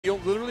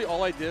Literally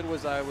all I did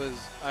was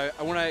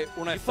when I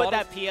you put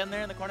that PM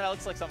there in the corner. That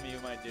looks like something you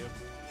might do.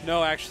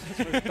 No,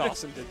 actually,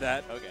 Dawson did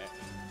that. Okay.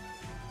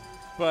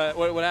 But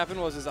what happened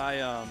was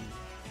I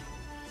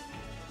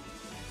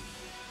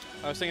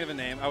was thinking of a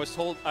name. I was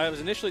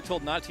initially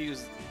told not to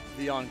use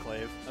the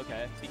Enclave.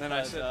 Okay. And then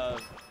I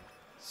said,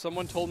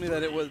 someone told me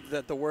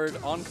that the word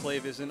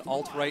Enclave is an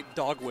alt-right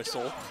dog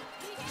whistle.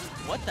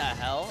 What the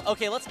hell?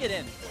 Okay, let's get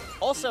in.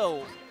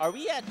 Also, are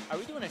we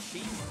doing a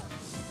Sheik?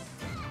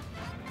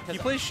 He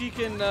plays Sheik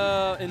in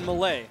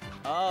Malay.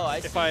 Oh,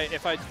 I see.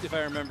 If I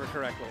remember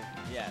correctly.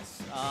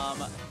 Yes.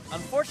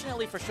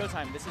 Unfortunately for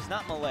Showtime, this is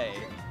not Malay.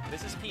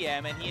 This is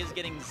PM, and he is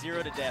getting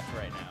 0 to death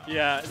right now.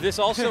 Yeah, this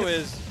also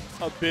is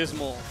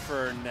abysmal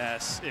for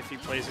Ness if he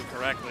plays it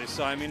correctly.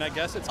 So I mean, I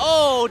guess it's.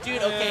 Oh,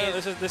 dude. Okay.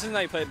 This isn't how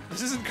you play.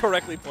 This isn't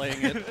correctly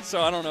playing it.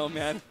 So I don't know,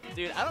 man.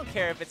 Dude, I don't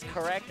care if it's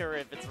correct or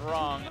if it's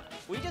wrong.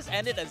 We just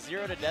ended a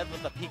 0 to death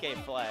with a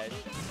PK flash.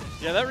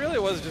 Yeah, that really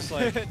was just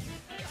like.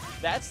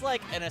 That's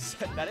like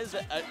that is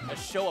a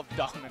show of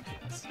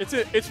dominance. It's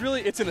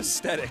an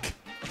aesthetic.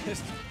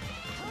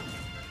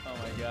 Oh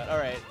my god! All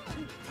right.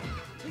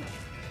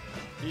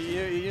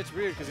 It's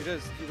weird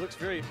because he looks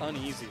very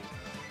uneasy.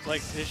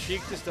 Like his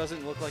Sheik just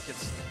doesn't look like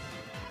it's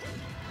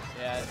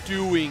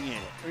doing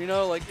it. You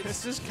know, like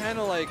it's just kind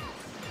of like.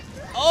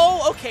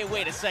 Oh, okay.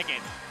 Wait a second.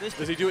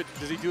 Does he do it?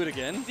 Does he do it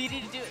again? Did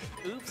he do it?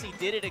 Oops, he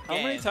did it again.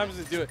 How many times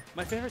does he do it?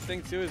 My favorite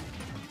thing too is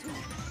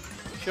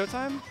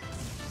Showtime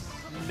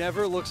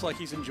never looks like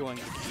he's enjoying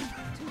it.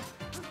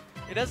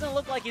 It doesn't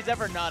look like he's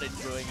ever not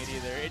enjoying it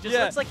either. It just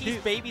looks like he's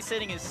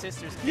babysitting his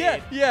sister's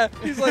kid. Yeah.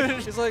 He's like,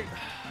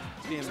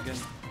 damn again.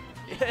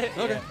 Okay.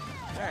 All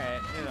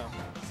right. You know,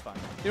 it's fine.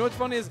 You know what's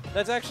funny is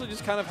that's actually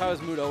just kind of how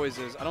his mood always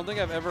is. I don't think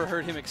I've ever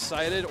heard him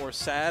excited or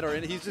sad or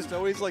anything. He's just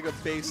always like a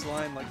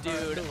baseline, like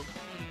dude.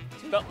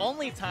 The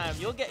only time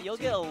you'll get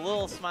a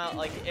little smile,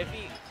 like if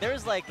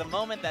there's like the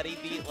moment that he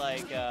beat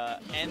like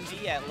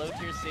Envy at Low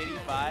Tier City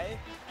 5.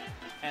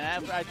 And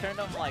after I turned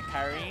on like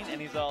Kyrene, and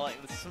he's all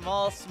like the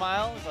small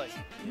smile. He's like,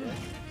 yeah.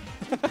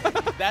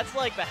 That's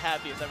like the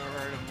happiest I've ever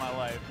heard in my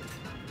life.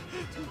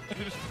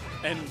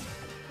 And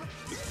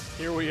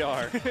here we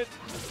are.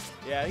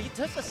 Yeah, he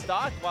took the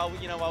stock while we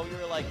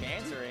were like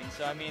answering.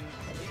 So I mean,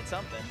 he did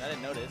something. I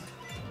didn't notice.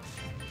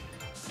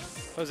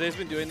 Jose's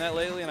been doing that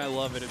lately, and I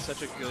love it. It's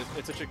such a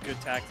good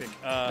tactic.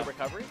 The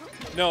recovery?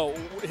 No,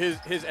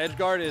 his edge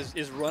guard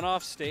is run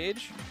off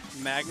stage,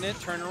 magnet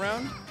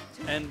turnaround,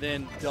 and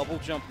then double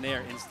jump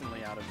nair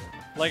instantly out of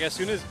it. Like as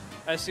soon as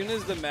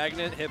the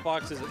magnet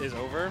hitbox is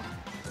over,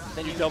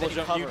 then you double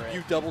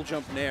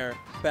jump nair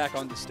back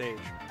onto stage.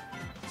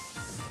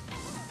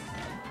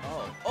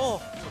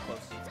 Oh, so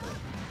close.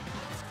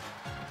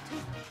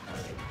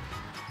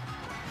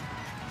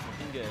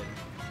 Looking good.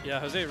 Yeah,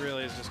 Jose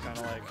really is just kind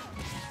of like,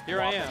 here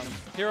I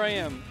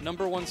am,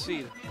 #1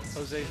 seed,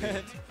 Jose.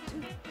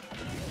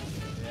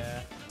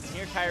 Yeah. And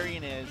here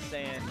Kyrene is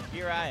saying,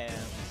 here I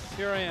am.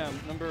 Here I am,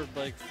 number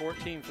like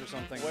 14th or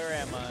something. Where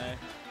am I?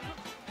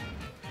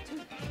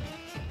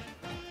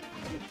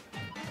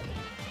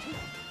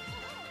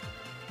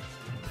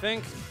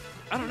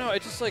 I don't know,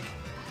 it's just like,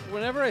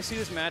 whenever I see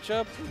this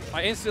matchup,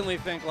 I instantly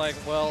think like,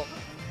 well,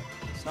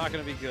 it's not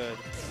going to be good.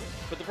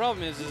 But the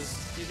problem is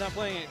he's not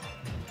playing it,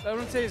 I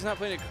wouldn't say he's not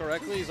playing it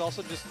correctly, he's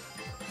also just,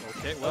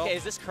 okay, well. Okay,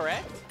 is this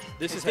correct?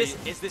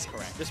 Is this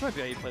correct? This might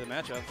be how you play the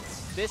matchup.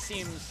 This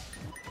seems,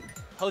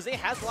 Jose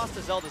has lost to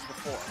Zeldas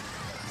before,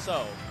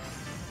 so.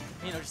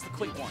 You know, just a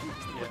quick one.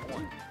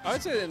 I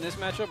would say that in this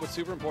matchup, what's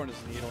super important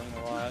is needling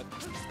a lot.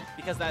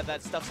 Because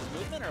that stuffs his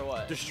movement, or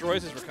what?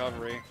 Destroys his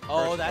recovery.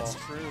 Oh, that's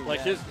true.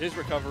 Like his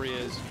recovery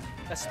is.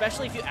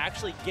 Especially if you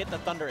actually get the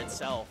thunder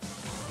itself.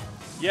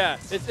 Yeah,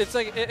 it's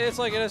like it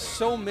has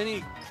so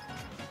many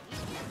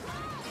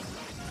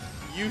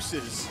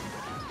uses.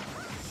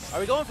 Are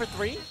we going for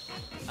 3?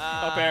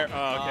 Up air.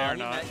 Oh, okay, or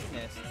not. He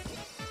missed.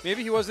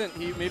 Maybe he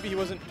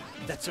wasn't.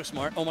 That's so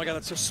smart. Oh my God,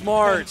 that's so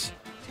smart.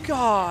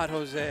 God,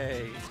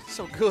 Jose,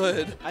 so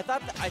good. I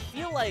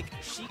feel like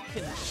Sheik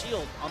can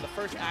shield on the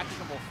first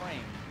actionable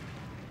frame,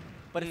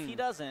 but if he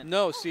doesn't,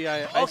 no. See,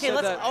 I okay.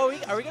 Said that. Are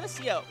we gonna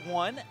see a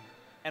 1,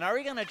 and are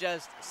we gonna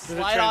just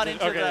slide on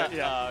into the?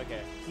 Yeah.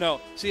 Okay.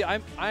 No. See,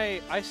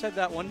 I said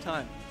that one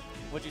time.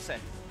 What'd you say?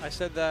 I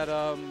said that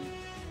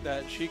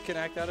that Sheik can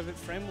act out of it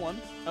frame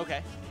 1.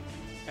 Okay.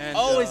 And,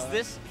 is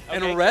this? Okay,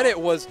 and Reddit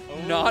was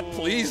not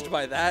pleased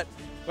by that,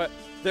 but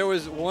there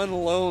was one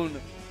lone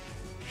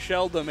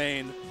shell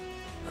domain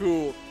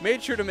who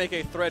made sure to make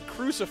a thread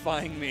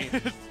crucifying me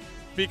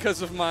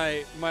because of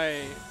my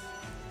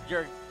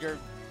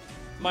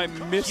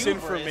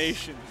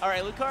misinformation. All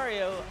right,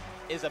 Lucario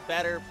is a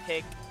better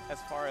pick as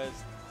far as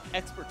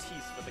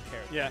expertise for the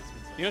character. Yeah.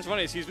 You know what's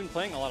funny is he's been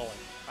playing a lot of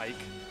like Ike.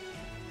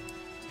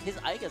 His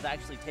Ike has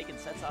actually taken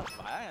sets off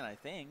Ion, I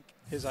think.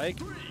 His Ike.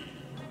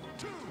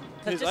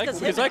 His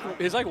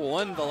Ike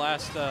won the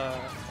last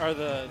or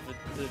the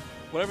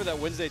whatever that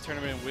Wednesday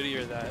tournament in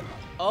Whittier that.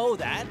 Oh,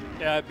 that?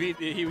 Yeah,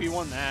 he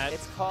won that. It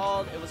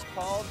was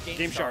called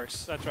Game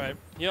Sharks. That's right.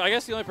 You know, I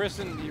guess the only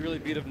person he really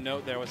beat of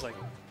note there was like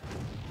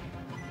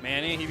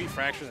Manny, he beat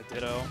Fracture the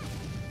Ditto.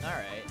 All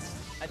right,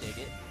 I dig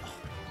it.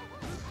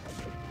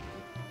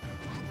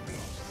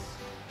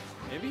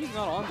 Maybe he's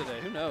not on today.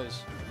 Who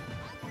knows?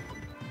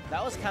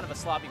 That was kind of a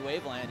sloppy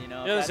Waveland, you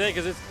know. Yeah, I say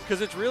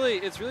because it's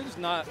really just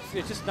not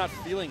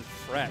feeling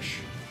fresh.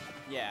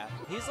 Yeah,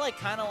 he's like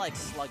kind of like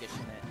sluggish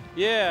in it.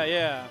 Yeah,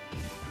 yeah.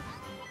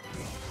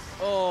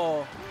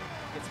 Oh,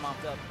 gets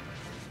mopped up.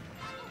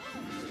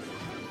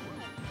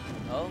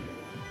 Oh.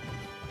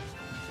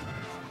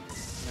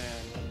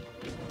 Man.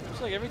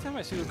 It's like every time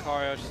I see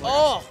Lucario,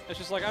 it's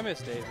just like I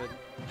miss David.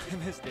 I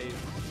miss David.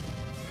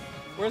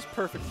 Where's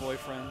Perfect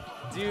Boyfriend?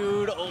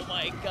 Dude, oh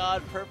my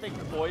god, Perfect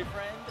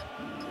Boyfriend?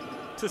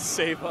 To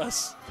save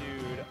us.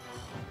 Dude,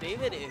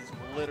 David is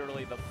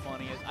literally the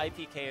funniest.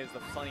 IPK is the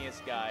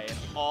funniest guy in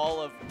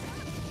all of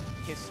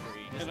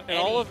history.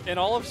 In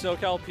all of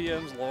SoCal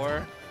PM's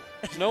lore,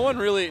 no one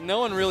really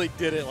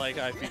did it like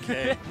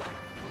IPK.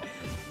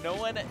 No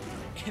one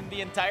in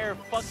the entire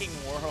fucking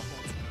world.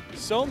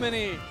 So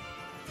many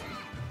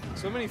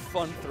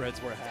fun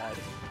threads were had.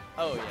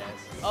 Oh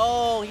yes.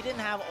 Oh, he didn't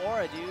have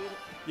aura, dude.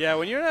 Yeah,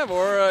 when you don't have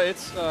aura,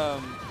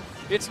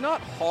 it's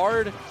not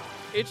hard.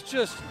 It's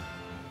just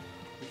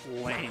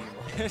lame.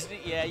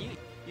 Yeah,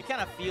 you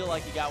kind of feel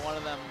like you got one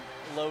of them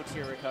low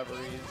tier recoveries.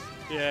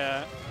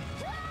 Yeah.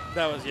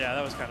 That was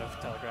kind of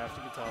telegraphed,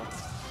 you could tell.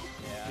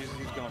 Yeah.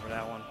 He's going for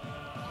that one.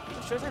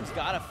 Showtime's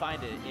gotta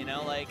find it, you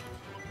know, like.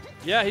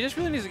 Yeah, he just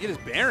really needs to get his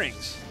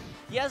bearings.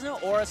 He has no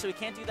aura, so he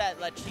can't do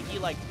that cheeky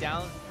like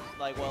down,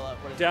 like what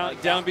is down, it?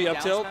 Like, down B up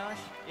tilt. Smash?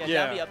 Yeah,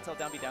 Yeah. down B up tilt,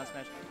 down B down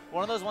smash.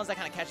 One of those ones that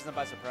kind of catches him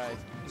by surprise.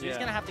 So he's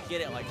gonna have to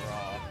get it like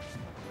raw.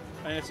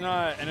 And it's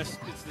not, and this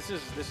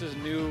is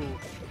new.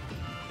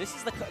 This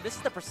is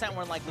the percent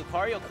when like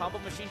Lucario combo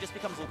machine just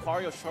becomes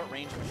Lucario short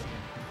range machine.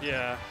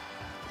 Yeah.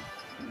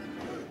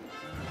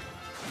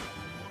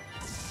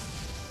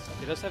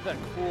 He does have that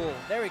cool.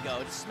 There we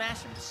go. Just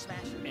smash him. Just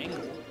smash him.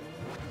 Angle.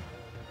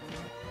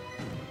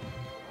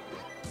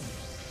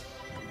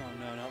 Oh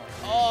no, not like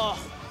these. Oh.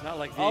 Not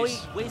like these. Oh,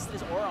 he wasted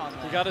his aura on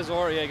that. He got his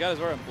aura. Yeah, he got his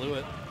aura and blew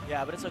it.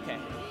 Yeah, but it's okay.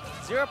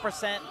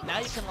 0%. Now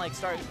you can like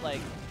start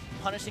like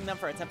punishing them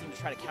for attempting to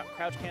try to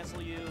crouch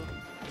cancel you.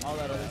 All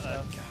that other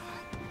stuff.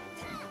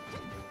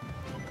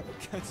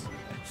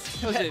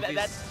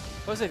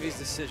 Jose V's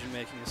decision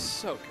making is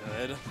so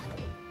good.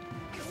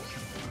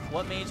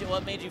 What made you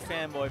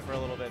fanboy for a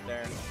little bit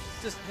there?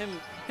 Just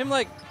him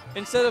like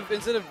instead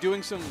of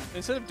doing some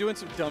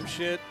dumb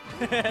shit,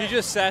 he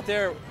just sat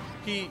there.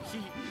 He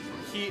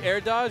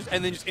air dodged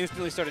and then just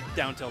instantly started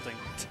down tilting.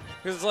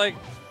 Because it's like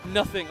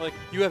nothing. Like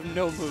you have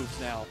no moves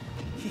now.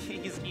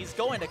 He's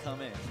going to come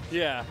in.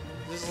 Yeah.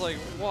 This is like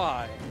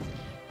why.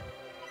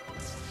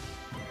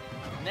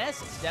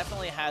 Ness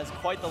definitely has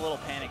quite the little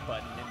panic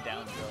button in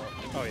down tilt.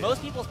 Oh, yeah.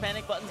 Most people's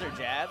panic buttons are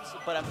jabs,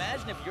 but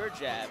imagine if your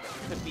jab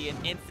could be an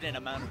infinite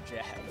amount of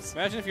jabs.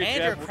 Imagine if your and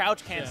jab you're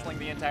crouch canceling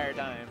the entire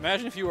time.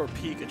 Imagine if you were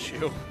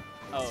Pikachu.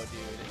 Oh, dude.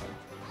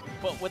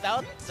 But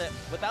without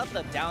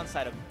the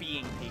downside of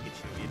being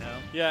Pikachu, you know?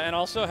 Yeah, and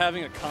also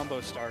having a combo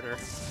starter.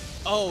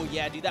 Oh,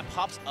 yeah, dude, that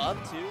pops up,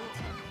 too?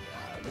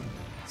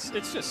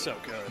 It's just so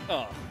good.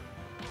 Oh.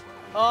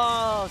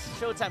 Oh,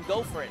 Showtime,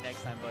 go for it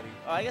next time, buddy.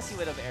 Oh, I guess he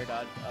would have air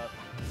dodged up.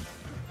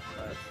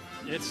 But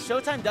It's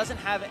Showtime doesn't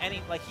have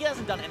any, like, he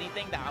hasn't done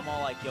anything that I'm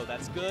all like, yo,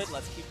 that's good,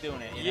 let's keep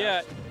doing it, you know?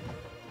 Yeah.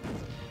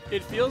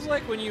 It feels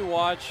like when you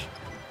watch,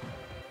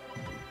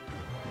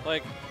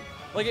 like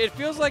it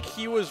feels like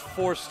he was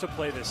forced to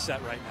play this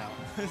set right now.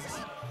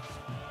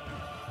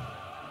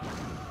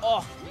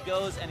 Oh, he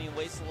goes and he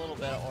wastes a little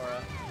bit of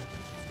aura.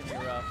 It's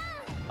going to be rough.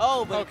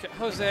 Oh, but... Okay,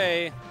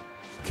 Jose,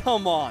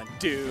 come on,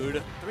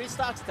 dude. 3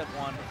 stocks to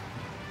 1.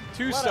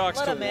 2 stocks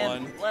to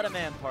 1. Let a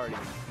man party,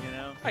 you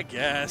know? I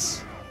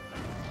guess.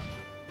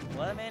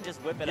 Let a man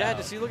just whip it out. Yeah,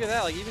 just see, look at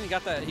that. Like, even he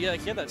got that, he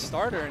had that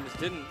starter and just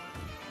didn't.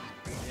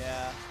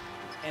 Yeah.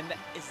 And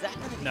is that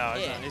going to be No,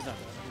 it? he's not.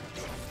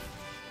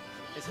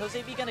 Is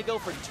Jose V going to go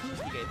for 2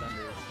 PK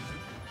Thunders?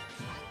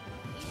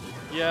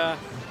 Yeah.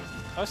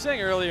 I was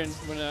saying earlier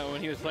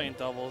when he was playing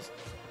doubles,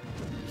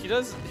 he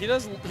does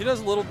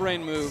little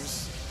brain moves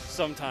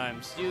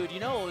sometimes. Dude, you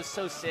know what was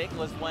so sick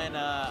was when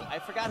I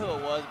forgot who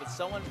it was, but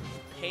someone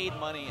paid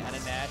money at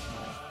a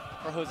national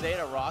for Jose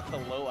to rock the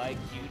low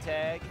IQ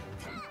tag,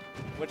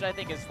 which I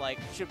think is like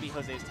should be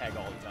Jose's tag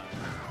all the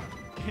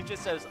time. It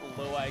just says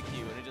low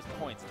IQ and it just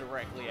points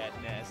directly at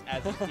Ness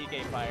as his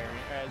PK fire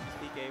or as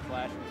his PK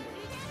flash.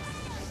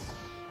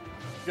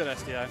 Good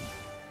SDI.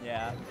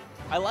 Yeah,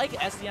 I like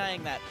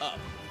SDIing that up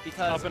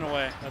because up and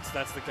away. That's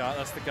the god.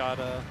 That's the god.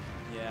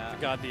 Yeah.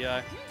 The god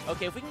DI.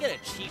 Okay, if we can get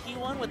a cheeky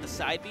one with the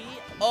side B.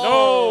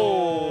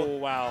 Oh! No!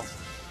 Wow.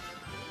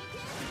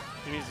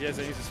 He needs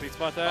a sweet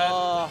spot that.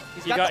 Oh,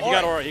 he got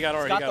aura. He got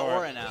aura. He's got the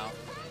aura now.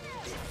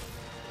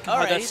 God, all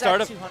right, that he's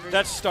startup. at 200.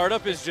 That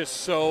startup is just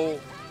so.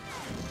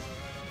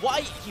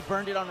 Why he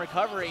burned it on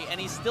recovery and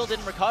he still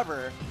didn't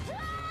recover.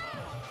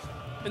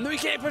 And then we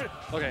can't put it.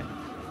 Okay.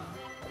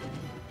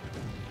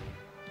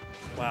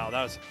 Wow,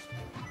 that was.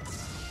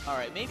 All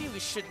right, maybe we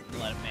shouldn't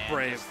let a man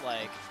brave. just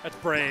like. That's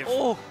brave.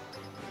 Oh.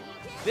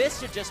 This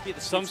should just be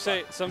the Some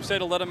say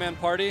to let a man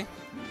party.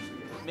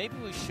 Maybe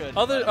we should.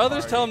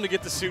 Others tell him to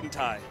get the suit and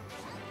tie.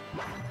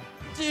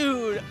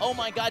 Dude, oh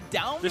my God,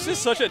 down. This is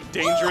such a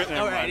dangerous.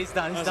 All right, he's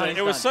done. He's done.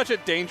 It was such a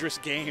dangerous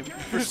game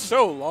for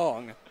so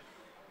long.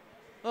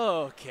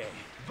 Okay.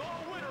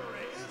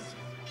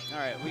 All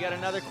right, we got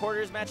another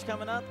quarters match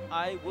coming up,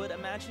 I would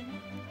imagine.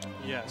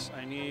 Yes,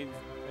 I do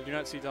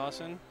not see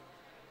Dawson.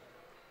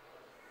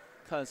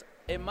 Because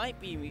it might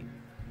be me.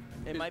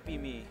 It might be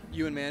me.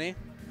 You and Manny?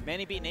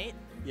 Manny beat Nate?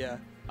 Yeah.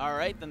 All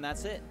right, then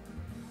that's it.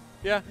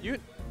 Yeah, you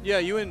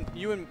and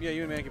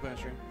Manny can play on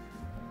stream.